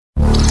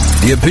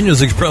The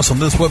opinions expressed on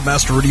this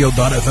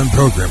WebmasterRadio.fm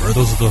program are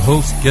those of the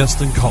host,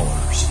 guests, and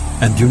callers,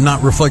 and do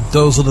not reflect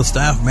those of the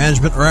staff,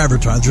 management, or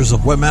advertisers of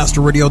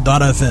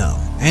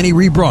WebmasterRadio.fm. Any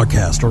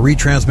rebroadcast or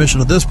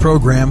retransmission of this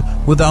program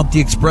without the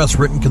express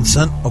written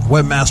consent of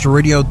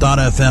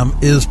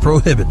WebmasterRadio.fm is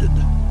prohibited.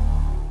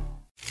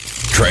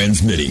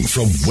 Transmitting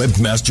from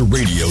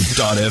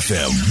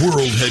WebmasterRadio.fm,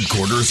 world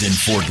headquarters in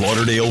Fort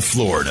Lauderdale,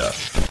 Florida.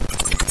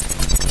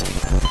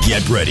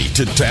 Get ready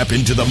to tap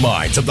into the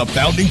minds of the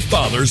founding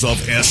fathers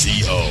of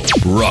SEO.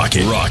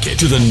 Rocket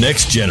to the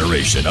next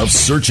generation of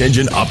search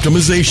engine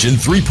optimization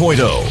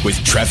 3.0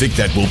 with traffic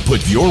that will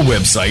put your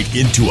website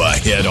into a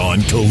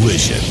head-on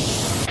collision.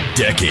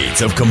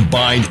 Decades of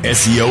combined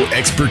SEO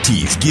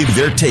expertise give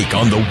their take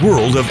on the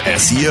world of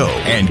SEO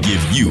and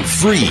give you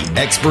free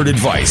expert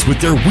advice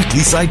with their weekly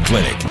site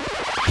clinic.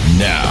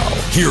 Now,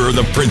 here are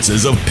the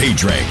princes of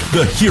PageRank,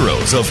 the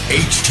heroes of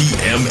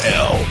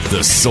HTML,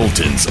 the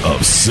sultans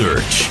of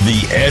search, the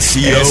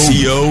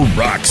SEO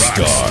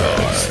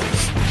Rockstars.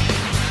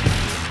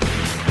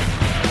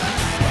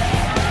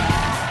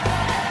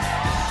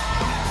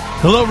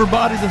 Hello,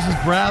 everybody. This is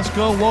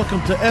Brasco.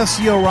 Welcome to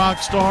SEO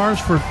Rockstars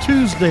for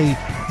Tuesday,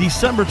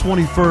 December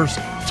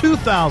 21st,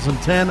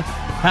 2010.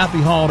 Happy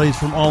holidays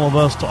from all of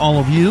us to all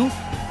of you.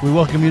 We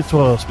welcome you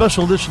to a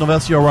special edition of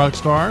SEO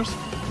Rockstars.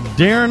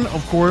 Darren,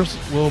 of course,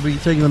 will be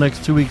taking the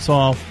next 2 weeks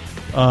off,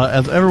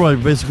 as everybody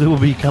basically will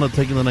be kind of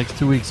taking the next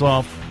 2 weeks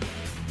off.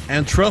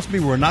 And trust me,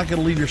 we're not going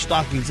to leave your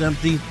stockings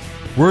empty.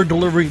 We're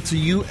delivering to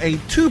you a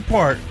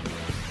two-part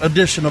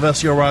edition of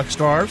SEO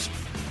Rockstars,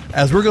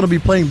 as we're going to be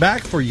playing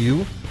back for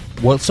you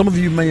what some of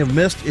you may have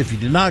missed if you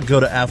did not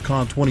go to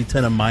AFCON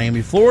 2010 in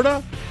Miami,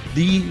 Florida.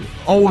 The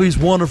always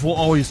wonderful,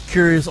 always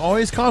curious,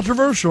 always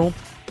controversial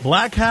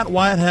Black Hat,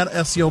 White Hat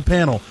SEO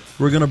panel.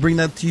 We're going to bring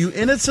that to you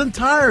in its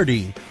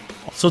entirety.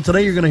 So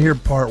today you're going to hear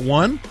part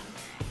one.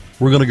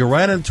 We're going to go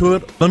right into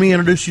it. Let me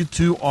introduce you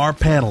to our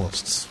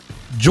panelists.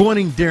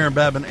 Joining Darren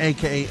Babin,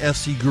 a.k.a.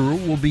 SC Guru,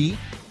 will be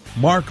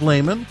Mark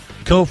Lehman,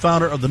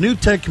 co-founder of the New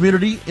Tech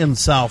Community in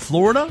South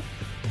Florida,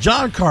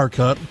 John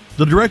Carcutt,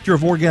 the director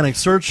of organic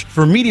search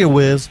for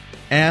MediaWiz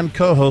and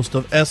co-host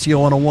of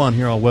SEO 101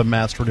 here on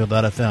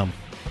WebmasterRadio.fm.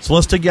 So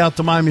let's take you out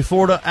to Miami,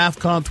 Florida,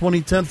 AFCON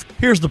 2010.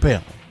 Here's the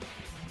panel.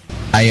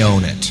 I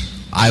own it.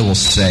 I will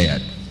say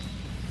it.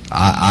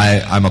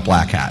 I'm a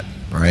black hat,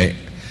 right?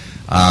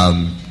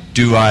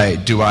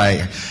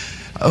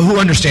 Who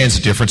understands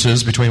the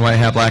differences between white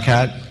hat, black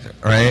hat,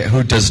 right?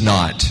 Who does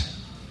not?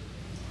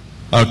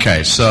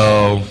 Okay,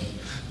 so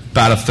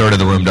about a third of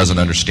the room doesn't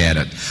understand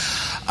it.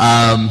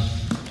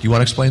 You want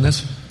to explain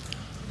this?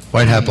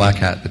 White hat, black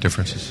hat, the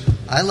differences.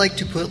 I like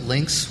to put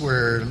links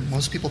where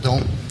most people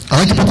don't. I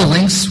like to put the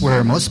links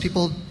where most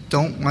people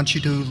don't want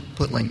you to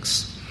put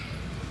links.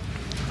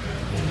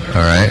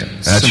 All right.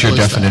 That's your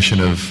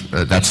definition of,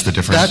 that's the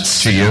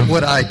difference to you? That's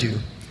what I do.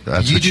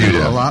 That's what you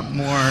do. A lot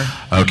more.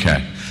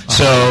 Okay.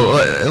 So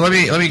let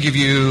me give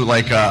you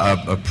like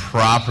a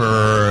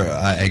proper,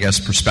 I guess,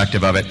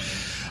 perspective of it.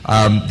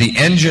 The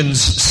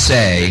engines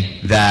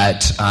say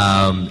that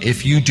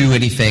if you do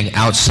anything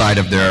outside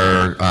of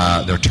their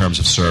terms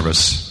of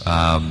service,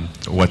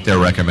 what they're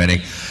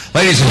recommending.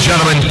 Ladies and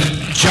gentlemen,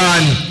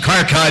 John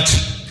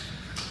Carcutt.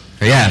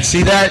 Yeah,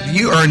 see that?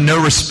 You earn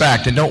no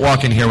respect, and don't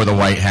walk in here with a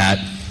white hat.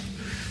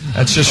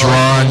 That's just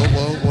wrong.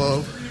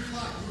 Whoa.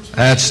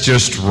 That's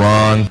just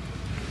wrong.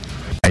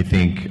 I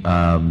think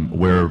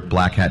where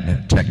black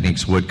hat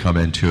techniques would come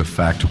into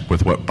effect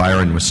with what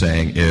Byron was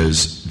saying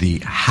is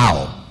the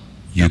how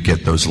you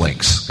get those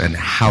links and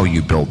how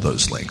you build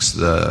those links.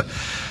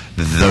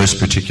 Those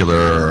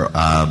particular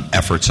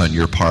efforts on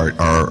your part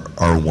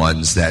are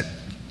ones that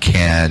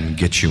can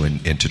get you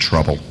into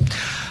trouble.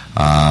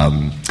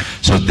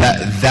 So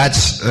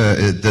that's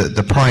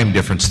the prime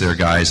difference there,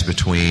 guys,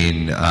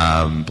 between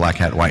black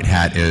hat, white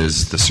hat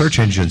is the search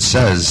engine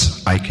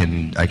says I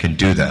can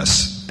do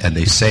this, and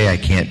they say I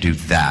can't do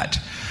that.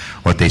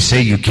 What they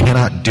say you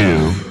cannot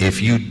do,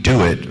 if you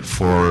do it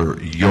for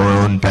your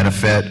own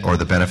benefit or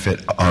the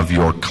benefit of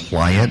your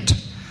client,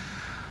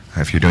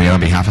 if you're doing it on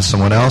behalf of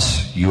someone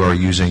else, you are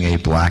using a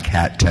black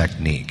hat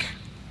technique.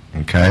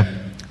 Okay?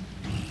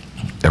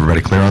 Everybody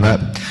clear on that?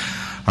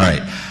 All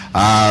right.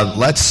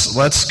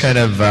 Let's kind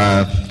of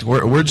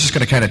we're just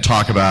going to kind of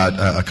talk about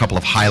a couple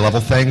of high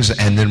level things,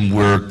 and then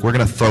we're going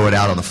to throw it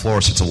out on the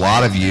floor since a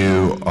lot of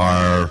you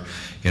are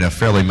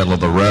fairly middle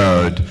of the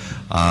road.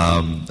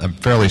 I'm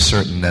fairly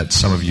certain that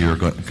some of you are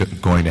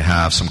going to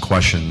have some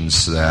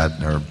questions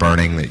that are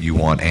burning that you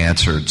want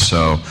answered.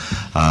 So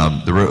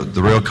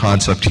the real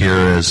concept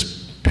here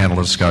is panel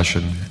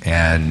discussion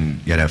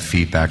and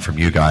feedback from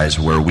you guys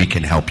where we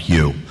can help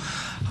you.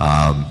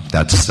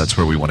 That's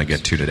where we want to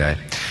get to today.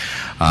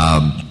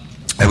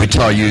 I would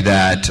tell you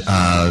that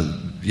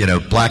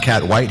black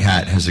hat, white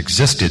hat has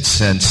existed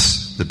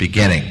since the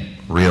beginning,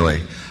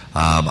 really.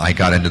 I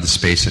got into the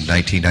space in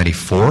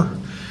 1994,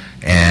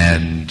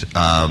 and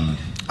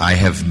I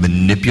have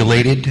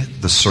manipulated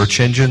the search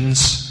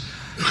engines,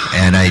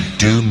 and I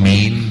do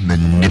mean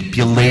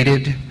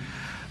manipulated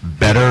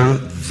better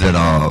than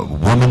a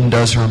woman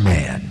does her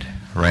man,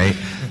 right?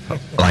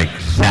 Like,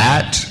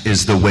 that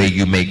is the way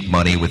you make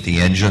money with the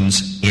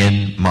engines,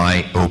 in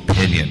my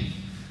opinion.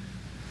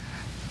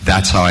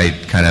 That's how I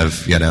kind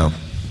of,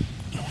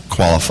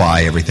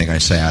 qualify everything I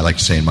say. I like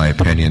to say in my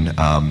opinion,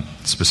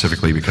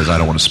 specifically because I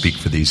don't want to speak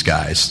for these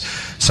guys.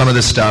 Some of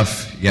this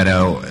stuff,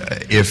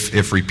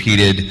 if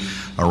repeated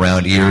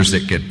around ears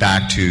that get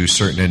back to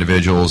certain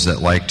individuals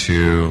that like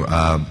to,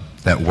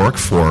 that work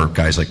for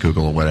guys like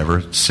Google or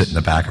whatever, sit in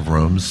the back of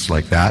rooms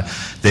like that,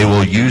 they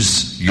will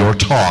use your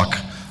talk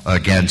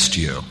against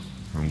you,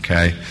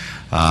 okay?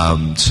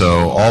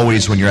 So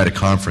always when you're at a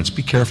conference,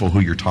 be careful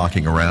who you're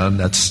talking around.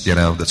 That's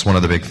one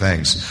of the big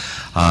things.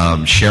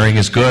 Sharing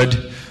is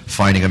good.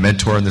 Finding a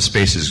mentor in this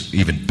space is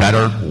even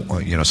better.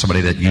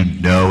 Somebody that you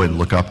know and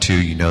look up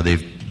to,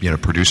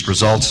 they've produced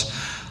results.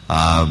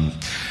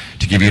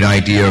 To give you an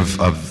idea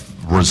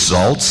of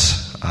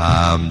results,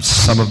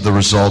 some of the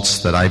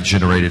results that I've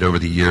generated over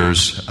the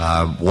years,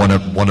 one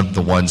of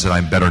the ones that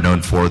I'm better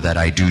known for, that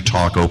I do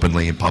talk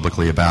openly and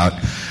publicly about,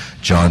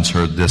 John's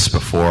heard this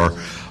before.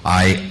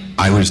 I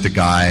was the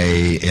guy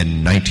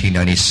in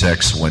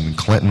 1996 when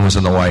Clinton was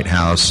in the White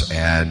House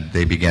and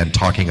they began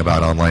talking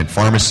about online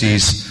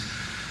pharmacies.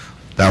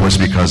 That was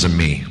because of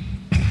me.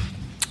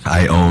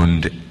 I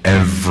owned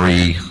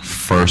every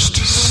first,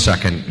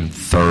 second, and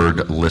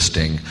third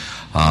listing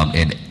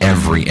in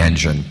every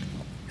engine.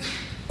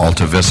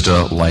 Alta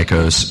Vista,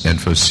 Lycos,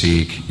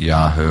 InfoSeek,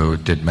 Yahoo,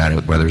 didn't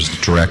matter whether it's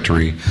the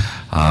directory.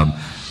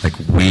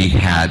 We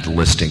had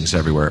listings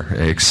everywhere.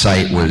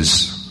 Excite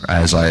was,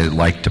 as I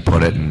like to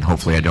put it, and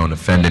hopefully I don't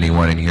offend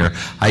anyone in here,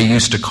 I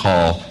used to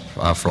call,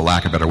 for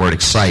lack of a better word,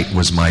 Excite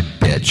was my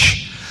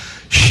bitch.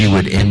 She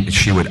would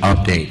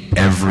update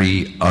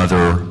every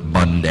other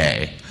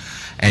Monday.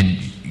 And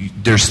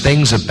there's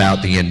things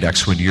about the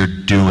index when you're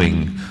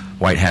doing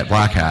white hat,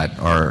 black hat,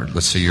 or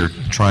let's say you're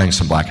trying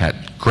some black hat,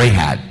 gray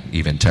hat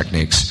even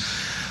techniques.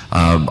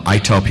 I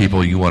tell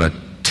people you want to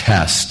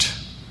test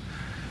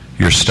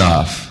your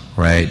stuff,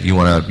 right? You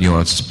want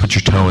to put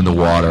your toe in the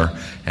water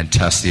and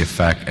test the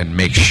effect and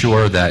make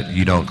sure that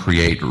you don't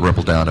create a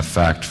ripple down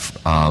effect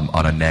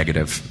on a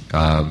negative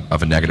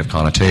of a negative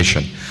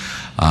connotation.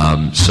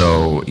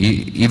 So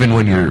even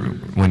when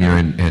you're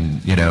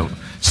in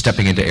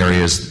stepping into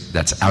areas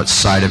that's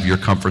outside of your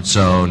comfort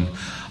zone,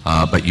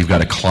 but you've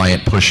got a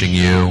client pushing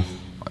you,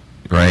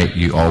 right?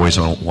 You always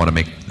want to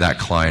make that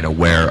client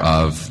aware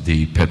of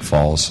the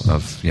pitfalls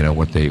of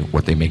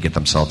what they may get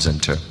themselves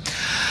into.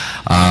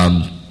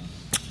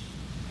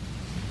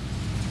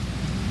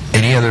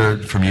 Any other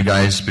from you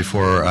guys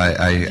before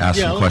I ask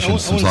some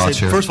questions, some thoughts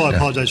here? First of all, I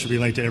apologize for being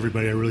late to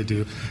everybody. I really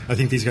do. I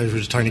think these guys were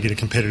just trying to get a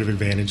competitive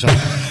advantage.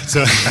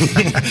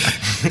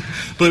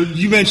 But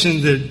you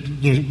mentioned that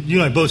you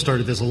and I both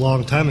started this a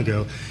long time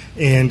ago,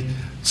 and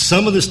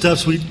some of the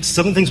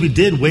things we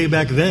did way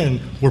back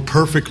then were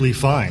perfectly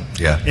fine.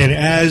 Yeah. And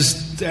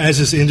as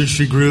this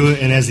industry grew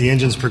and as the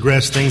engines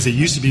progressed, things that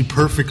used to be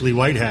perfectly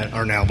white hat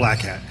are now black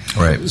hat.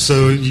 Right.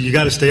 So you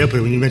got to stay up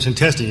with it. When you mentioned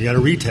testing, you got to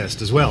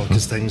retest as well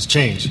because things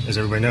change, as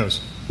everybody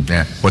knows.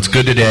 Yeah. What's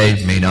good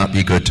today may not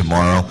be good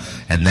tomorrow,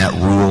 and that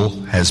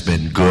rule has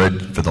been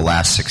good for the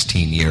last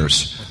 16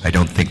 years. I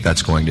don't think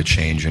that's going to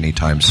change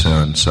anytime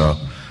soon. So,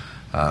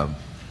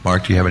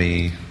 Mark, do you have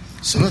any?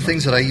 Some of the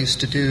things that I used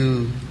to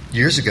do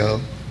years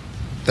ago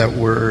that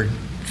were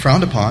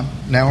frowned upon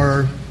now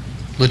are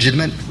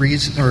legitimate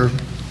reason or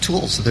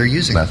tools that they're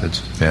using.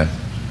 Methods. Yeah.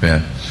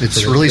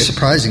 It's really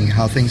surprising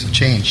how things have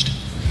changed.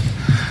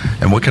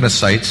 And what kind of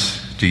sites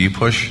do you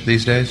push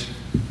these days?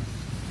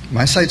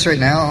 My sites right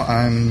now,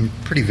 I'm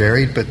pretty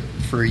varied, but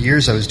for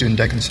years I was doing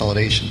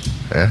deconsolidation.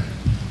 Yeah.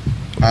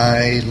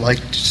 I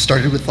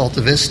started with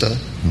Alta Vista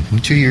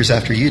 2 years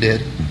after you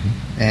did,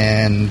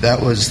 and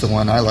that was the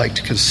one I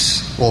liked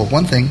because, well,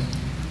 one thing,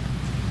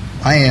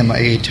 I am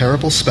a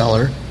terrible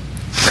speller.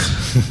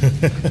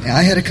 And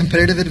I had a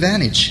competitive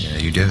advantage. Yeah,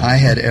 you did. I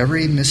had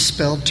every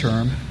misspelled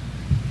term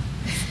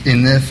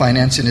in the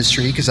finance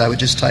industry because I would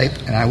just type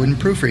and I wouldn't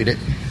proofread it.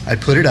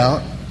 I'd put it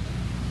out.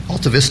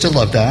 Alta Vista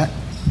loved that,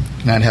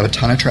 and I'd have a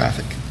ton of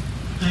traffic.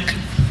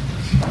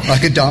 I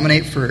could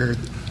dominate for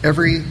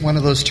every one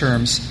of those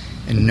terms,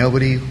 and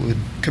nobody would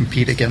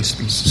compete against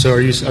me. So are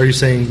you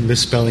saying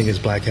misspelling is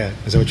black hat?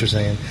 Is that what you're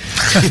saying?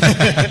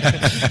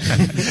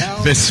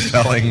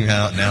 Misspelling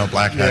now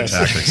black hat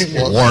tactics.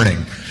 Well,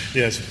 warning.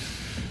 Yes.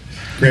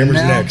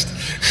 Grammar's next.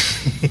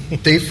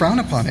 They frown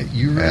upon it.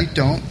 You really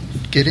don't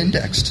get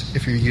indexed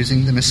if you're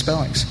using the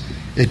misspellings.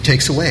 It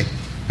takes away.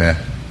 Yeah.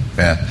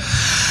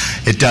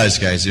 It does,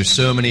 guys. There's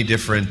so many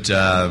different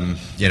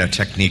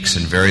techniques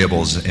and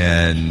variables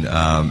in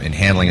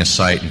handling a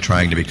site and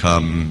trying to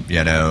become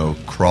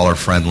crawler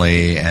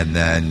friendly, and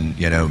then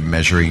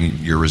measuring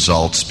your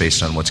results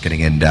based on what's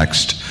getting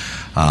indexed,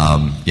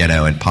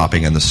 and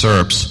popping in the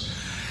SERPs.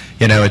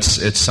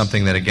 It's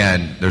something that,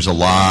 again, there's a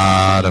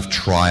lot of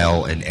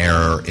trial and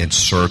error in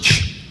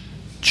search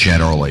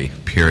generally,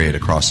 period,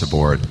 across the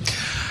board.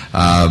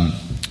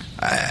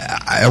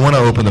 I want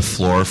to open the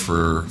floor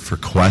for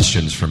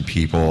questions from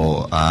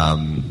people.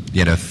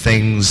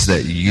 Things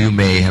that you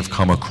may have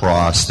come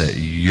across that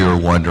you're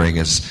wondering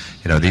is,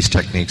 these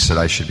techniques that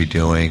I should be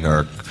doing,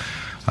 or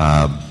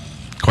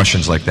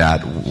questions like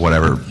that,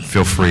 whatever.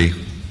 Feel free.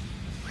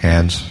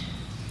 Hands?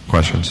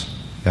 Questions?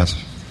 Yes?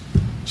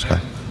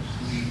 Scott?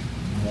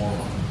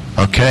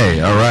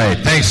 Okay, all right.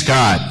 Thanks,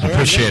 Scott.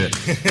 Appreciate it.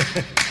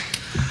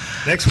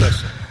 Next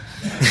question.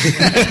 As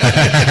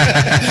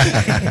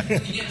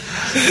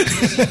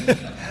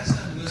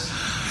I'm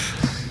listening,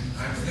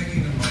 I'm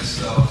thinking to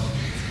myself,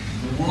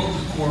 in the world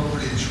of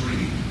corporate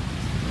intrigue,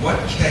 what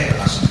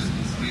chaos could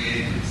be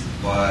created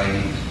by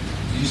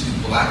using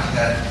black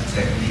hat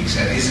techniques,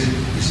 and is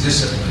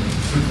this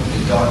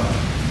frequently done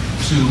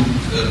to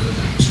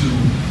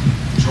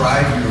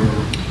drive your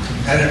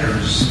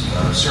competitors'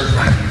 search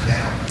rankings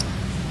down?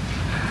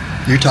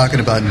 You're talking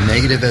about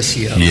negative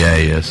SEO. Yeah,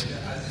 he is.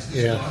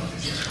 Yeah.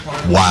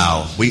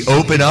 Wow. We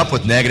open up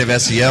with negative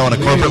SEO on a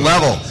corporate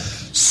level.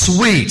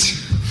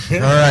 Sweet. All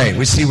right.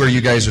 We see where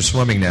you guys are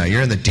swimming now.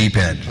 You're in the deep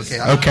end.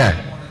 Okay.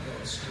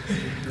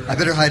 I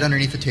better hide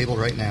underneath the table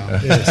right now.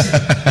 Yes.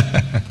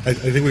 I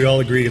think we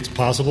all agree it's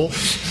possible.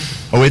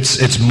 Oh,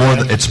 it's more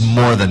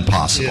than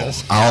possible.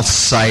 Yes. I'll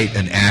cite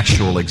an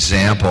actual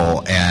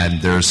example, and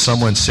there's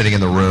someone sitting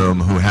in the room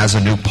who has a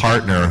new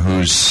partner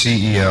whose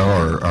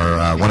CEO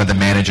or one of the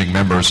managing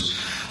members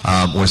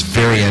was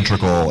very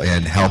integral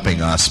in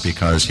helping us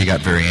because he got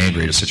very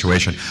angry at a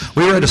situation.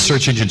 We were at a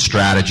Search Engine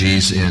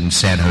Strategies in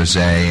San Jose,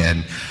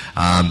 and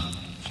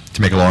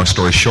to make a long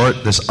story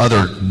short, this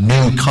other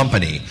new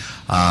company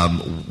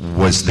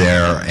was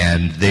there,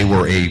 and they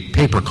were a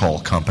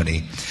pay-per-call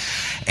company.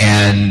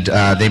 And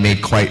they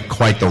made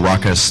quite the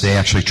ruckus. They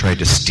actually tried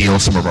to steal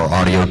some of our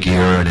audio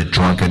gear in a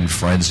drunken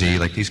frenzy.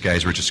 Like, these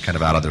guys were just kind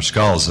of out of their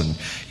skulls and,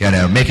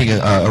 making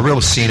a real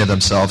scene of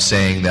themselves,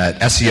 saying that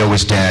SEO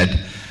was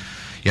dead,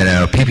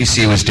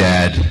 PPC was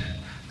dead,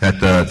 that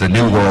the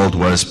new world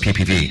was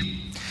PPV.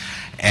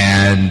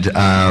 And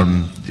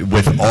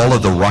with all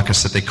of the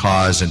ruckus that they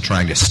caused and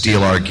trying to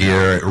steal our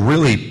gear, it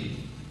really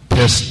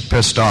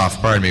pissed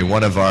off,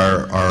 one of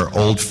our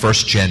old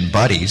first-gen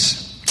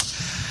buddies.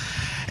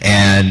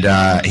 And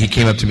he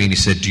came up to me and he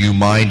said, "Do you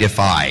mind if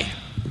I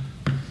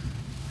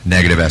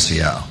negative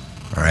SEO?"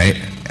 All right?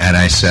 And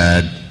I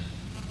said,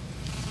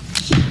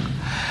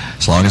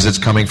 as long as it's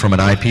coming from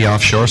an IP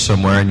offshore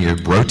somewhere and you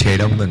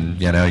rotate them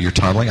and, you're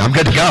tunneling, I'm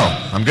good to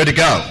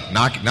go.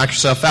 Knock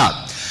yourself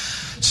out.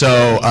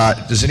 So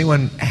does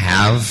anyone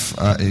have...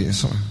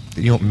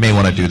 you may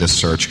want to do this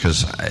search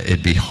because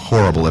it'd be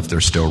horrible if they're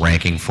still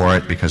ranking for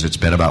it because it's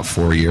been about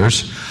 4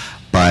 years.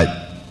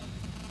 But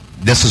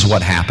this is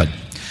what happened.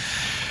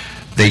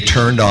 They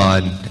turned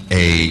on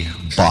a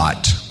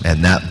bot,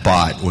 and that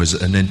bot was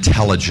an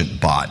intelligent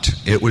bot.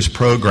 It was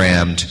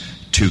programmed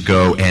to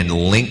go and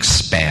link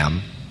spam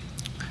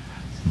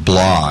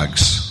blogs.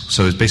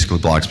 So it was basically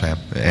blog spam,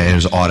 and it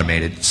was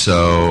automated.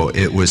 So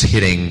it was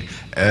hitting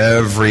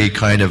every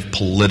kind of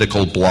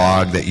political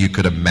blog that you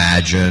could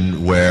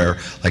imagine where,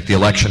 like, the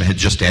election had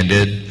just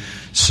ended.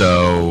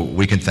 So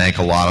we can thank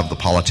a lot of the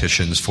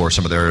politicians for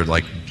some of their,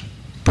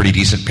 pretty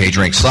decent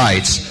PageRank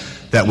sites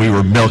that we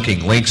were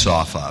milking links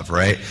off of,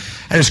 right?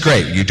 And it's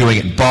great. You're doing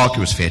it in bulk.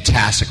 It was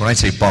fantastic. When I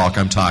say bulk,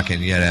 I'm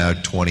talking,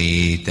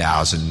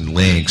 20,000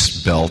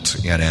 links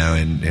built,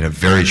 in a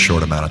very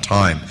short amount of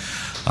time.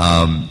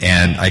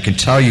 And I can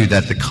tell you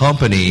that the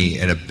company,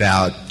 in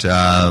about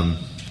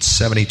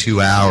 72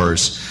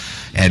 hours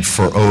and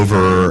for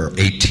over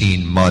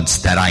 18 months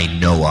that I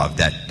know of,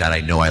 that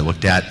I know I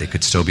looked at, they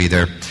could still be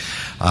there,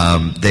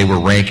 they were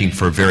ranking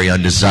for a very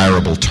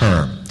undesirable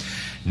term.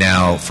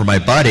 Now, for my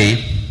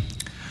buddy...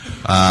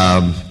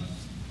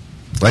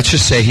 let's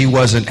just say he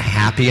wasn't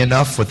happy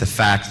enough with the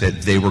fact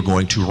that they were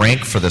going to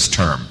rank for this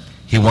term.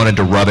 He wanted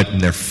to rub it in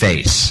their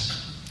face.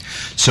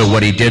 So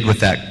what he did with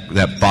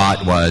that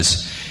bot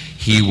was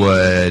he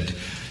would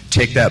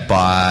take that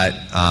bot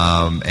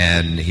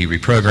and he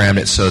reprogrammed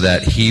it so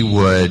that he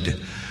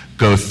would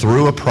go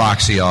through a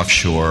proxy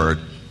offshore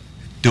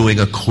doing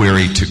a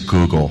query to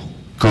Google.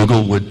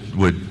 Google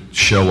would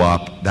show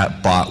up.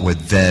 That bot would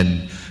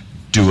then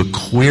do a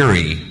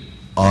query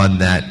on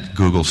that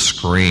Google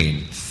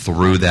screen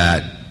through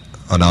that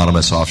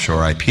anonymous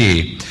offshore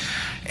IP.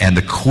 And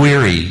the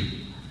query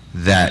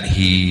that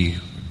he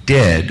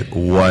did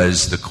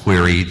was the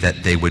query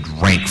that they would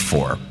rank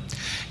for.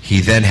 He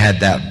then had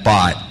that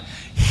bot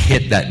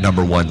hit that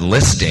number one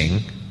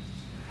listing.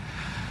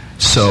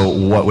 So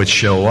what would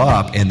show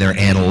up in their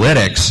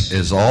analytics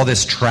is all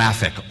this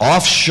traffic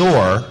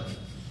offshore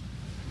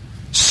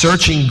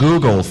searching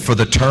Google for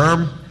the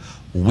term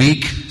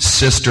weak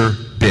sister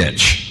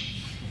bitch.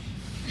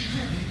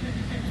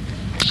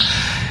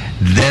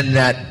 Then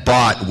that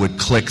bot would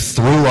click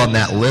through on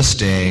that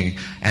listing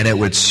and it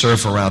would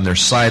surf around their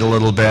site a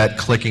little bit,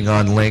 clicking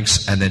on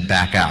links, and then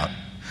back out.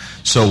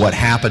 So what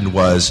happened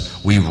was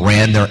we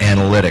ran their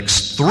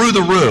analytics through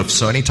the roof,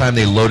 so anytime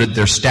they loaded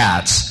their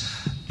stats,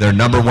 their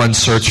number one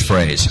search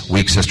phrase,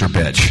 weak sister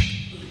bitch.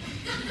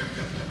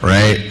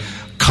 Right?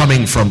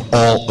 coming from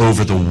all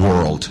over the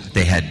world.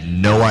 They had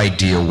no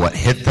idea what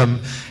hit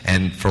them,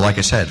 and like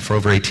I said, for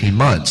over 18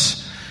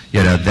 months,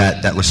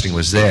 that listing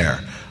was there.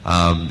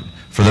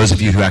 For those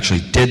of you who actually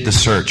did the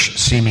search,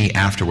 see me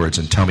afterwards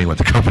and tell me what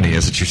the company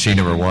is that you see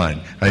number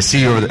one. I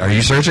see you over there. Are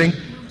you searching?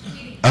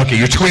 Okay,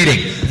 you're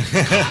tweeting.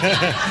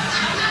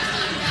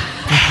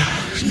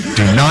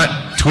 Do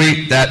not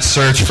tweet that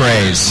search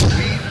phrase.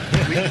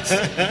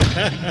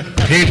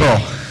 People.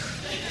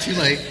 Too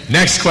late.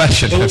 Next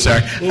question. I'm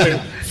sorry.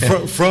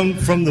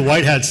 From the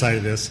white hat side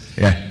of this,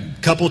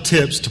 couple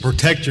tips to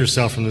protect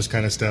yourself from this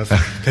kind of stuff,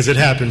 because it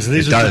happens. And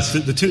these are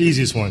the two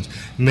easiest ones.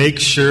 Make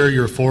sure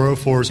your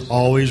 404s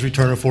always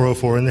return a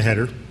 404 in the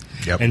header,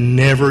 and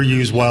never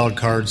use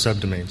wildcard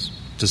subdomains.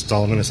 Just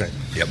all I'm going to say.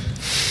 Yep.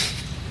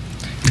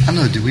 I don't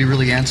know, did we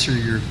really answer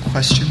your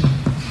question?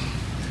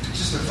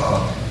 Just a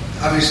follow-up.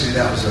 Obviously,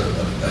 that was an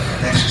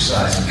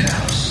exercise in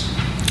house.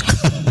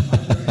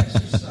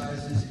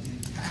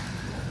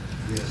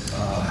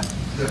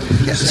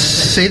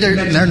 Say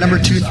they're number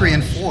 2, 3,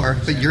 and 4,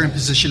 but you're in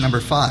position number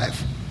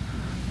 5.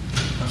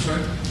 I'm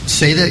sorry?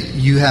 Say that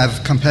you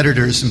have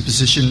competitors in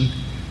position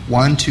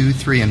 1, 2,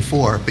 3, and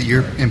 4, but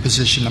you're in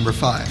position number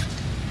 5.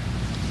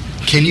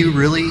 Can you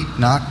really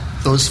knock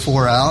those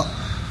 4 out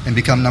and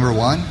become number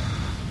 1?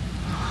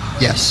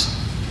 Yes.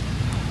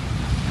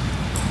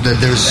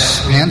 There's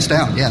hands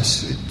down,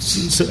 yes.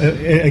 So,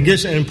 I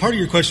guess, and part of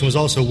your question was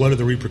also what are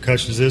the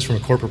repercussions of this from a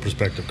corporate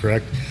perspective,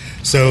 correct?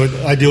 So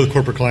I deal with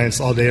corporate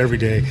clients all day, every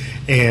day,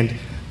 and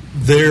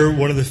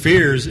one of the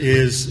fears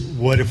is,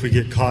 what if we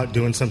get caught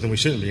doing something we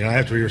shouldn't be? And I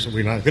have to hear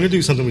we're not going to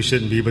do something we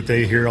shouldn't be, but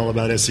they hear all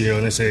about SEO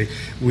and they say,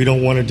 we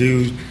don't want to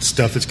do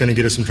stuff that's going to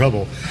get us in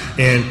trouble.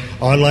 And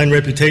online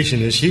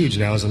reputation is huge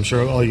now, as I'm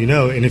sure all you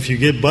know, and if you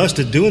get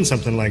busted doing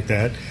something like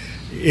that,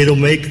 it'll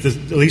make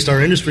at least our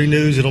industry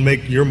news, it'll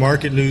make your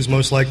market news,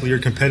 most likely your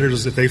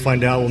competitors, if they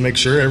find out, will make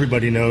sure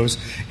everybody knows,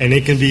 and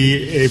it can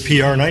be a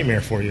PR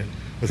nightmare for you,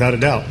 without a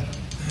doubt.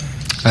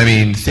 I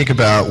mean, think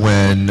about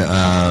when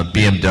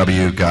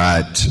BMW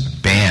got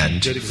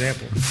banned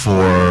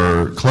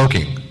for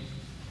cloaking,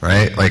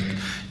 right? Like,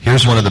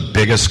 here's one of the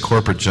biggest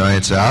corporate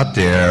giants out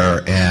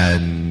there,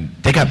 and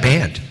they got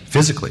banned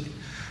physically,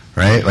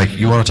 right? Like,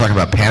 you want to talk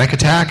about panic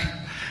attack?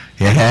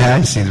 Yeah,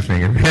 I see the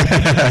finger.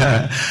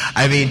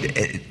 I mean,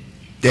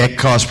 it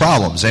caused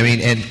problems. I mean,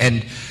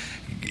 and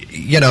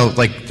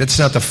like, that's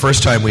not the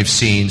first time we've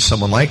seen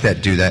someone like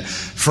that do that.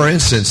 For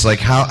instance, like,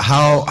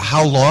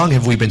 how long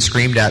have we been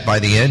screamed at by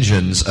the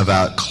engines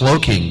about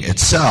cloaking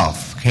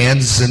itself?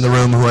 Hands in the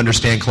room who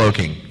understand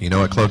cloaking. You know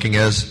what cloaking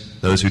is?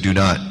 Those who do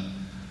not.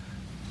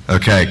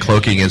 Okay,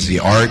 cloaking is the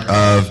art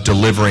of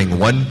delivering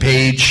one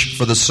page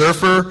for the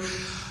surfer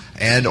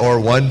and or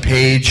one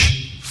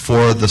page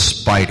for the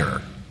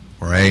spider.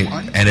 Right?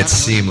 And it's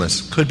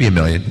seamless. Could be 1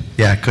 million.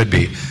 Yeah, it could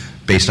be.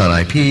 Based on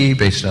IP,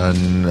 based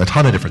on a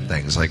ton of different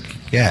things, like,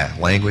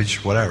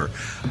 language, whatever.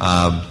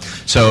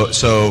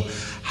 So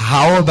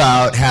how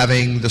about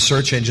having the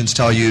search engines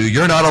tell you,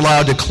 you're not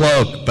allowed to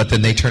cloak, but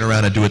then they turn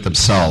around and do it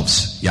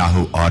themselves?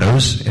 Yahoo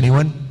Autos,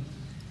 anyone?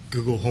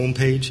 Google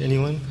homepage,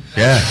 anyone?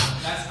 Yeah.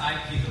 That's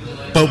IP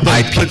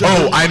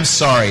delivery. I'm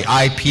sorry,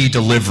 IP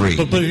delivery.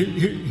 But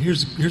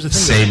here's the thing.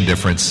 Same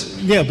difference.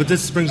 Yeah, but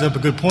this brings up a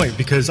good point,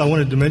 because I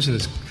wanted to mention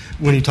this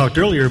when you talked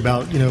earlier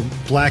about,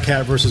 black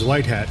hat versus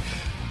white hat.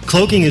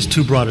 Cloaking is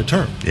too broad a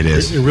term. It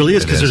is. It really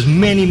is, because there's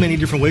many, many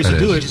different ways to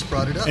do it. You just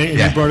brought it up. And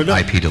you brought it up.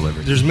 IP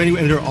delivery. There's many,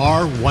 and there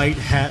are white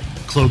hat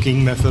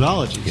cloaking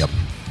methodologies. Yep.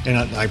 And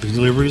IP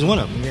delivery is one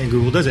of them, and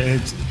Google does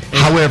it.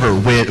 However,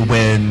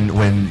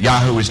 when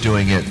Yahoo was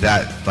doing it,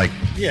 that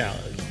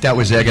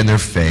was egg in their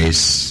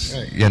face.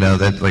 Right.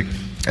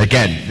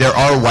 Again, there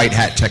are white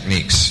hat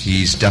techniques.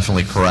 He's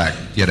definitely correct.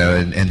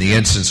 In the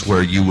instance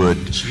where you would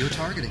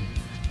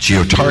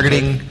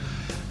geotargeting,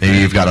 maybe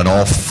you've got an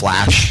all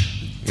flash,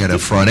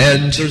 front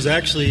end. There's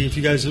actually, if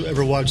you guys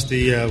ever watch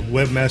the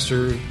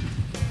Webmaster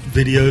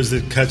videos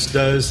that Cuts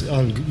does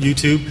on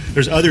YouTube,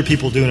 there's other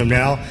people doing them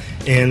now,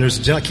 and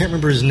I can't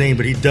remember his name,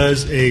 but he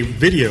does a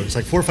video. It's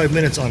like 4 or 5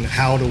 minutes on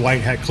how to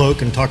white hat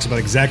cloak, and talks about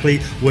exactly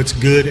what's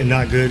good and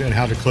not good and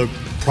how to cloak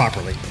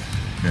properly.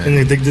 Yeah.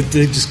 And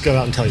they just go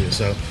out and tell you,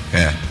 so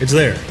it's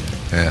there.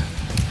 Yeah.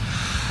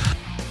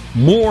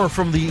 More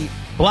from the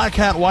Black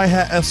Hat, White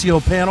Hat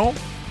SEO panel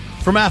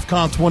from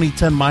AFCON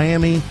 2010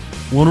 Miami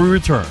when we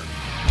return.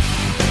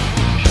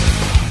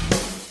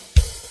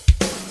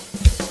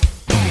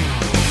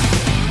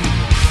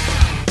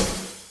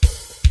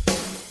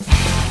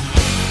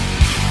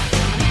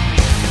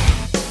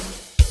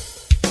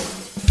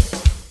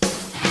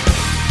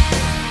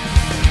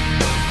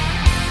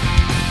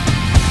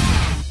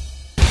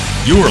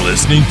 You're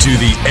listening to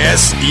the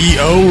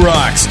SEO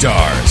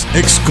Rockstars,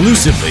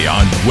 exclusively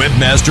on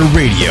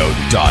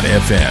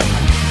WebmasterRadio.fm.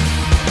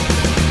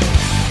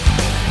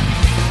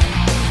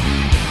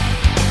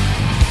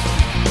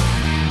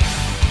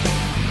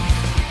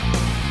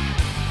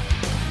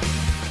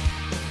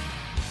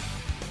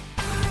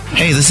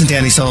 Hey, this is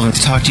Danny Sullivan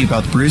to talk to you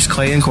about Bruce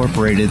Clay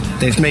Incorporated.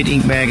 They've made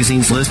Inc.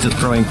 Magazine's list of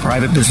growing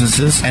private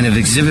businesses and have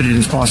exhibited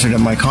and sponsored at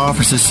my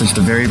conferences since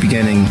the very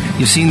beginning.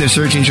 You've seen their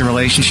search engine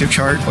relationship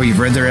chart, or you've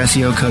read their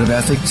SEO code of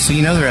ethics, so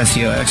you know they're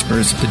SEO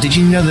experts. But did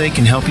you know they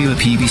can help you with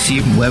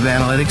PPC, web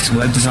analytics,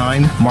 web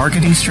design,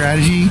 marketing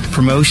strategy,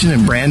 promotion,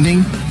 and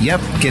branding?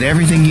 Yep, get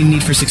everything you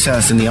need for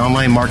success in the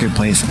online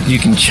marketplace. You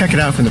can check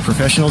it out from the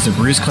professionals at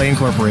Bruce Clay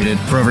Incorporated.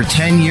 For over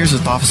 10 years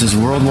with offices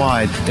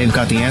worldwide, they've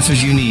got the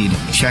answers you need.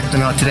 Check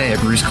them out today at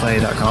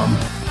bruceclay.com.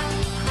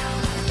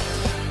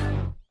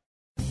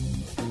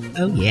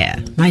 Oh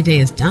yeah, my day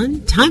is done.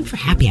 Time for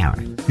happy hour.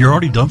 You're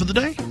already done for the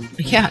day?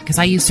 Yeah, because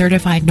I use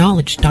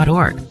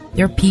CertifiedKnowledge.org.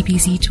 Their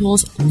PPC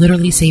tools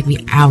literally save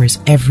me hours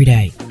every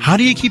day. How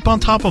do you keep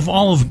on top of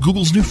all of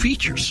Google's new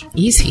features?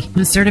 Easy.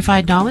 With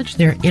Certified Knowledge,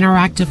 their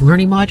interactive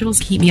learning modules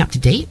keep me up to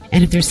date.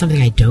 And if there's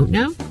something I don't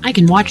know, I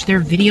can watch their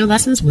video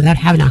lessons without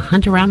having to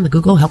hunt around the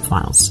Google Help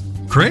files.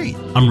 Great.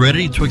 I'm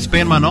ready to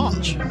expand my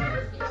knowledge.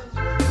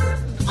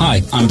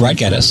 Hi, I'm Brad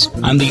Geddes.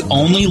 I'm the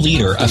only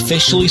leader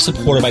officially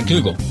supported by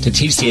Google to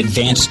teach the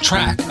advanced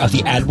track of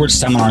the AdWords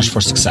Seminars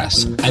for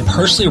Success. I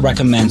personally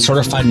recommend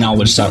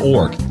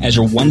CertifiedKnowledge.org as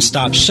your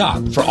one-stop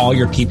shop for all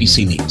your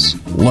PPC needs.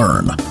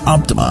 Learn,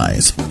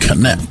 optimize,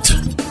 connect.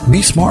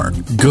 Be smart.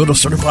 Go to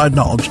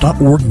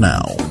CertifiedKnowledge.org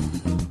now.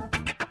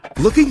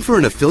 Looking for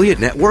an affiliate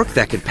network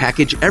that can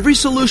package every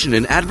solution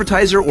an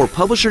advertiser or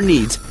publisher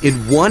needs in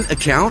one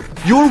account?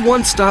 Your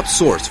one-stop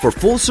source for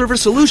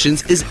full-service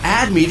solutions is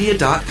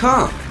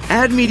AdMedia.com.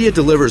 AdMedia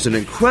delivers an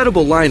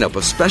incredible lineup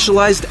of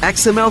specialized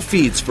XML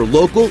feeds for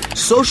local,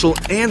 social,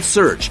 and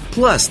search,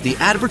 plus the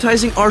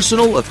advertising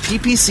arsenal of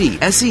PPC,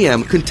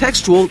 SEM,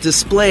 contextual,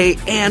 display,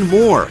 and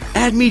more.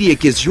 AdMedia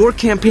gives your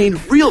campaign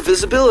real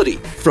visibility,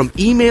 from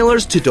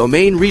emailers to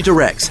domain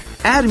redirects.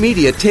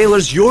 AdMedia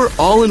tailors your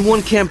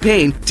all-in-one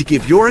campaign to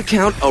give your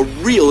account a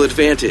real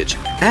advantage.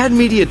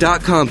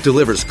 AdMedia.com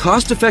delivers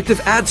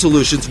cost-effective ad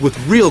solutions with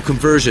real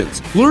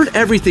conversions. Learn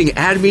everything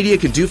AdMedia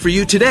can do for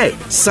you today.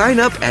 Sign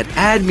up at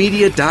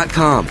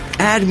AdMedia.com.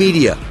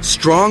 AdMedia.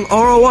 Strong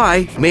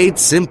ROI made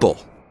simple.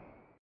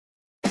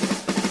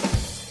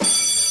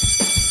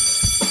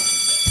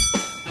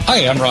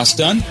 Hi, I'm Ross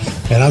Dunn.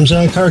 And I'm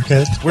John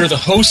Carcutt. We're the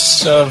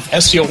hosts of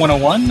SEO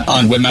 101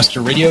 on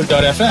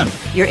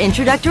WebmasterRadio.fm. Your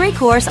introductory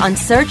course on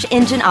search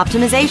engine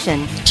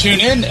optimization. Tune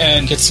in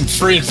and get some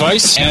free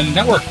advice and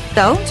network.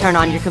 So, turn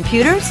on your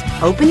computers,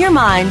 open your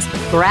minds,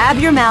 grab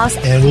your mouse,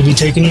 and we'll be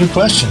taking your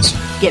questions.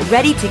 Get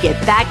ready to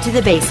get back to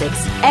the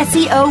basics.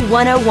 SEO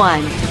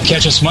 101.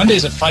 Catch us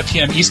Mondays at 5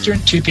 p.m. Eastern,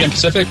 2 p.m.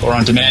 Pacific, or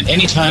on demand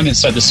anytime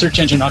inside the Search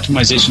Engine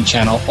Optimization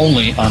channel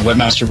only on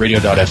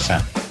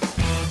WebmasterRadio.fm.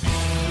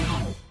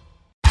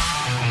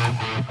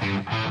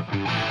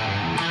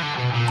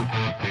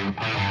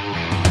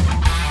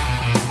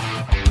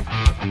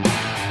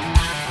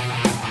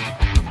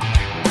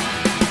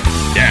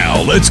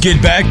 Let's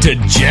get back to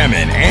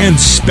jamming and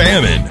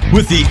spamming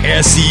with the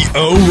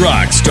SEO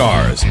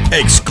Rockstars,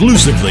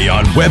 exclusively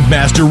on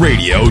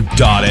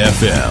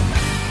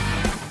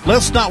WebmasterRadio.fm.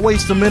 Let's not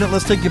waste a minute.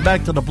 Let's take you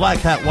back to the Black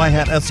Hat, White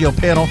Hat SEO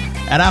panel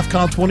at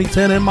AFCON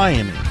 2010 in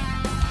Miami.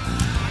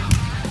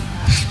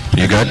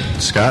 You good,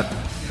 Scott?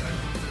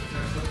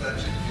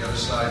 The other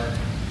side.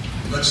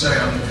 Let's say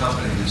I'm the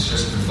company that's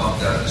just been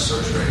bumped out of the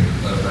search rating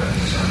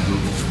rankings on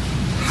Google.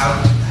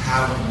 How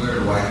and where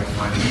do I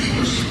find the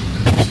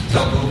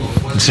tell Google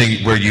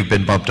see where you've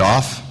been bumped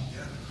off?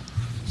 Yeah.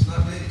 It's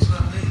not me.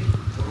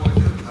 What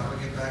do? How do I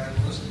get back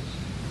into listings?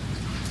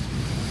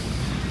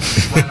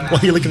 Why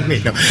are you looking at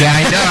me? No. Yeah,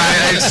 I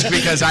know. It's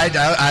because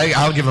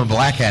I'll give him a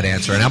Black Hat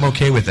answer, and I'm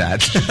okay with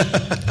that.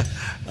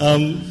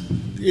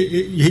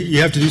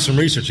 You have to do some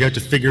research. You have to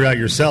figure out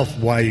yourself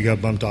why you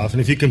got bumped off. And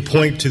if you can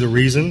point to the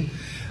reason,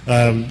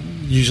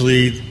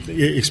 usually,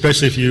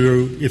 especially if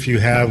you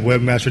have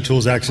Webmaster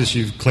Tools access,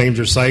 you've claimed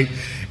your site,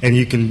 and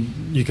you can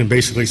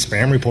basically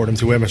spam report them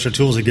through Webmaster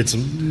Tools. It gets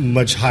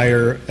much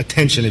higher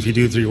attention if you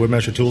do it through your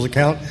Webmaster Tools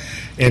account,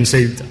 and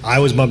say, I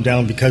was bumped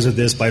down because of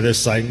this by this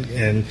site,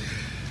 and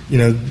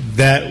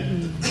that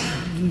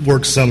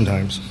works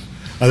sometimes.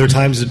 Other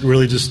times, it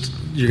really just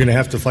you're going to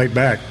have to fight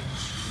back.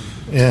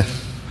 Yeah.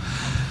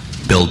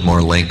 Build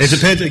more links. It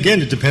depends.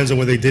 Again, it depends on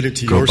whether they did it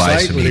to your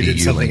site or they did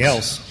something links.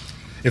 else.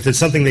 If it's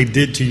something they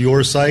did to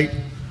your site,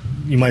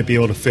 you might be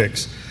able to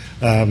fix.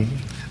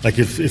 Like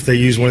if they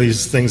use one of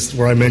these things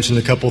where I mentioned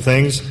a couple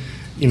things,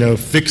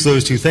 fix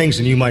those two things,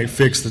 and you might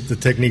fix the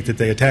technique that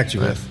they attacked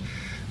you with.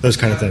 Those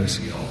kind of things.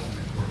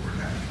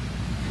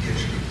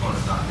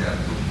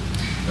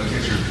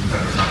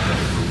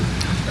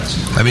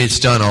 I mean, it's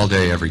done all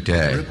day, every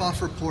day.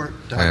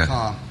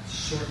 Ripoffreport.com.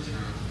 Short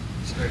term.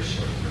 It's very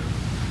short term.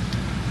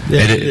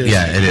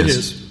 It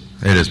is.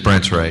 It is.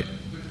 Brent's right.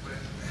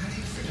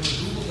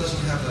 Google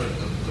doesn't have the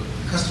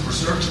customer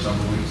service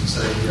number where you can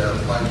say,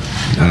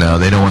 no,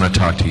 they don't want to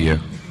talk to you.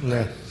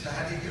 No.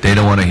 They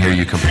don't want to hear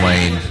you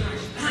complain.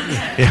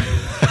 Yeah.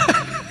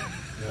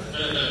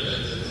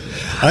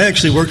 I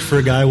actually worked for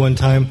a guy one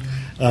time,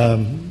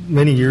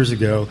 many years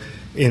ago,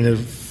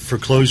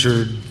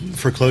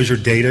 foreclosure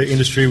data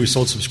industry. We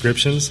sold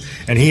subscriptions,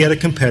 and he had a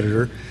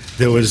competitor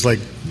that was like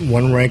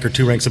one rank or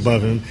two ranks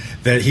above him,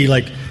 that he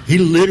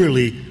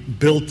literally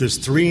built this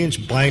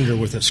 3-inch binder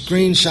with the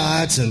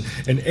screenshots and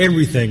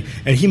everything,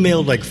 and he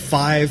mailed like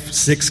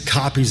 5-6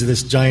 copies of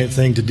this giant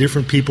thing to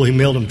different people. He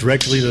mailed them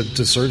directly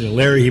to Surgeon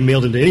Larry. He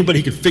mailed them to anybody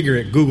he could figure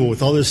at Google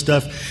with all this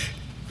stuff.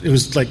 It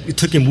was like, it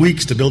took him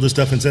weeks to build this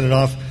stuff and send it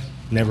off.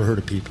 Never heard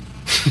a peep.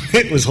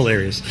 It was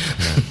hilarious.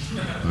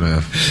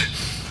 Yeah.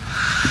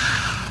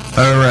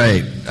 All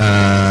right.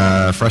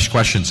 Fresh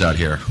questions out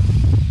here.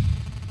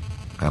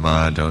 Come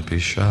on, don't be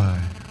shy.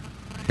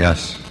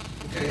 Yes.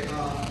 Okay.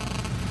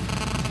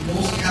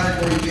 Most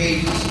category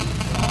pages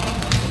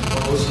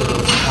compose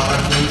of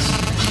product links.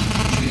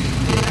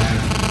 Usually they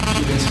have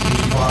 2 links for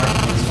each product.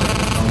 One is like a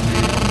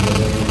thumbnail, and the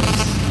other one is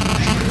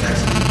anchor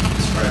text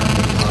describing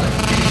the product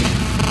page.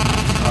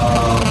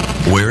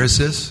 Where is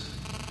this?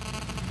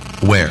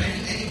 Where?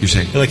 You're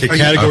saying like a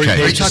category page?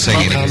 Are you talking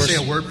about e-commerce? say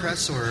a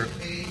WordPress or?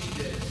 Page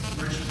that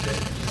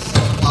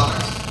sells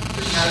products.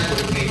 The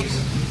category pages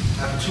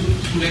have two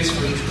links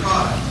for each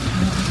product.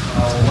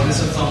 One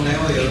is a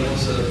thumbnail, the other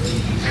one's the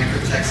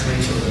anchor text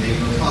link or the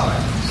name of the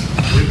product.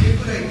 Would it be a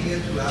good idea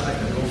to add like a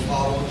no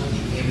follow to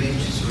the image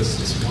so it's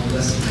just one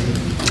less link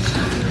to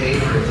the page,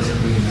 or it doesn't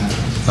really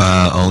matter?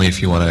 only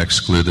if you want to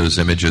exclude those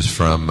images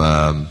from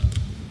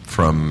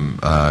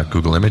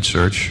Google Image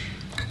Search.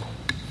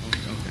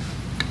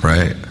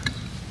 Right.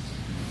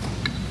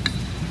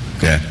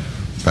 Yeah.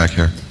 Back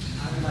here.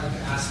 I would like to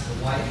ask the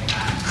white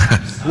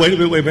hat. Wait.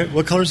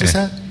 What color is this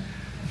hat?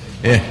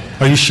 Yeah.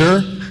 Are you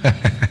sure?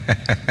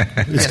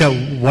 It's got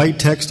white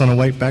text on a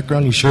white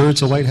background. You sure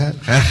it's a white hat?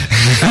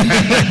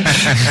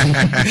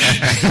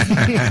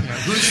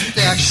 Who's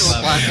the actual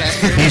black hat?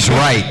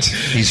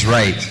 He's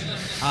right.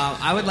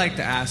 I would like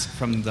to ask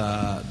from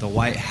the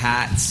white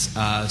hats,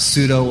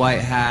 pseudo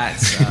white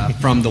hats,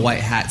 from the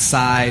white hat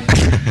side,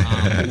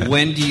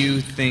 when do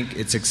you think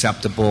it's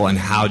acceptable, and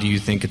how do you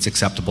think it's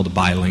acceptable to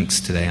buy links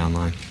today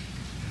online?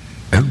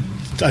 I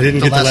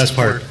didn't get the last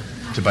part.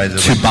 To buy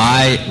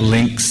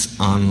links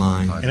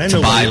online. And I to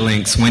know buy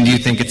links. When do you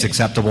think it's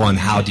acceptable, and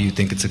how do you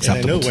think it's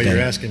acceptable I know why today?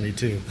 you're asking me,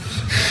 too.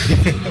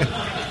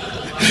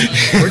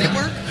 Where do you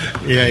work?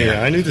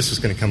 Yeah. I knew this was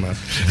going to come up.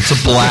 It's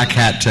a black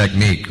hat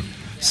technique.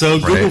 So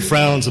Google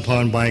frowns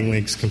upon buying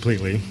links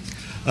completely.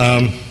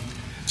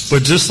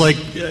 But just like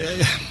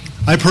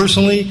I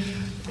personally,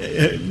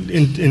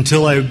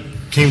 until I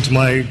came to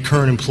my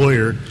current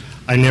employer,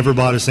 I never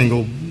bought a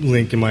single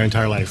link in my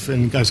entire life.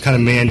 And I was kind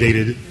of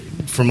mandated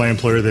from my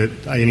employer that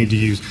I need to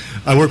use.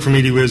 I work for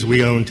MediaWiz.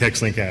 We own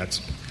TextLink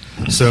ads.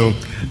 So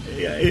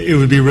it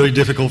would be really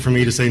difficult for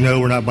me to say,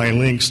 no, we're not buying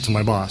links to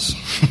my boss.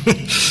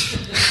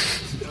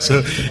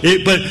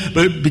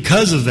 But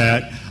because of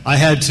that, I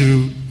had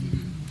to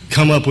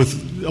come up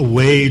with a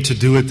way to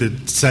do it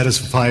that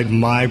satisfied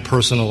my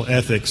personal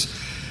ethics.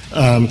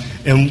 And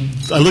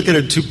I look at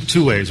it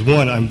two ways.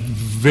 One, I'm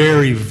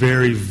very,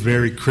 very,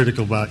 very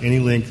critical about any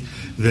link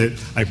that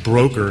I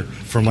broker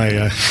for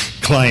my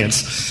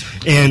clients.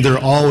 And they're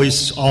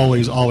always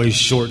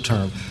short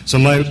term. So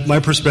my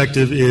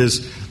perspective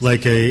is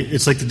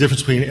it's like the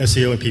difference between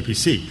SEO and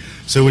PPC.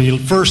 So when you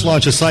first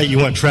launch a site, you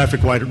want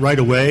traffic right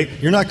away.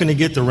 You're not going to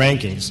get the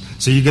rankings.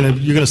 So you're going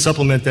to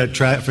supplement that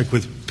traffic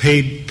with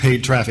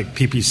paid traffic,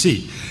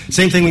 PPC.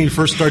 Same thing when you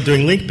first start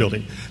doing link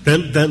building.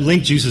 That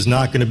link juice is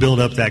not going to build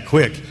up that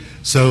quick.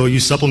 So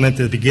you supplement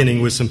at the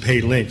beginning with some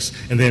paid links,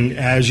 and then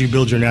as you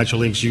build your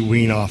natural links, you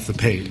wean off the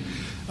paid.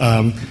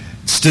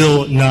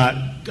 Still not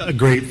a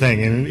great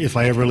thing, and if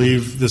I ever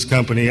leave this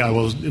company, I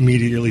will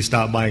immediately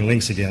stop buying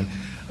links again.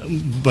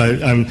 But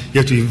you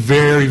have to be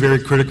very, very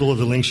critical of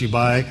the links you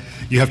buy.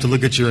 You have to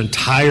look at your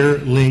entire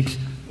link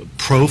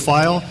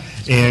profile,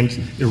 and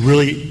it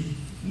really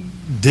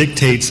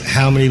dictates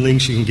how many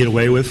links you can get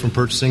away with from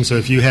purchasing. So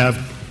if you have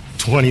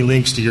 20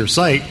 links to your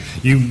site,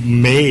 you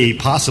may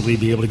possibly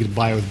be able to get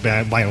by with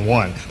buying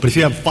one. But if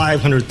you have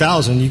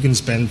 500,000, you can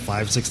spend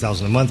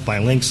 $5,000-6,000 a month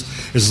buying links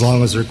as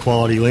long as they're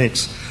quality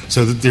links.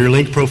 So that your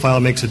link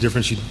profile makes a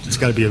difference. It's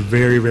got to be a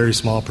very, very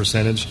small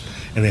percentage,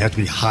 and they have to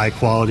be high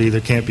quality.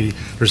 There can't be.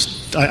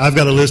 I've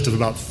got a list of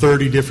about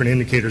 30 different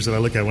indicators that I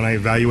look at when I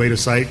evaluate a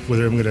site,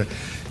 whether I'm going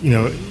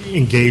to,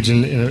 engage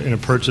in a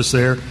purchase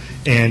there.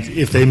 And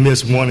if they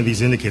miss one of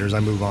these indicators, I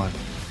move on.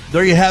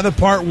 There you have it,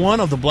 part one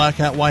of the Black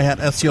Hat, White Hat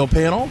SEO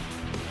panel.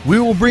 We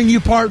will bring you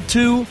part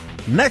two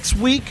next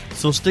week,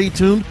 so stay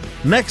tuned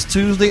next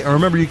Tuesday. And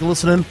remember, you can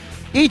listen in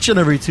each and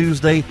every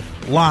Tuesday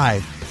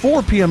live,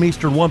 4 p.m.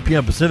 Eastern, 1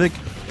 p.m. Pacific.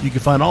 You can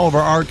find all of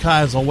our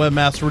archives on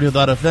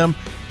webmasterradio.fm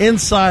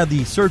inside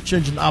the Search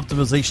Engine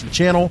Optimization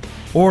channel,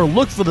 or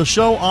look for the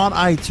show on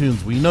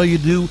iTunes. We know you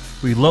do.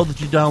 We love that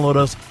you download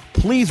us.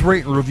 Please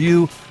rate and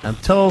review and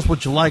tell us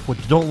what you like, what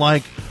you don't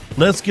like.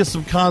 Let's get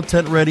some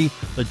content ready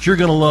that you're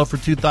going to love for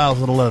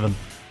 2011.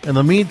 In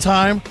the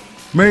meantime,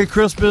 Merry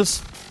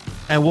Christmas,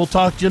 and we'll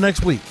talk to you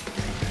next week.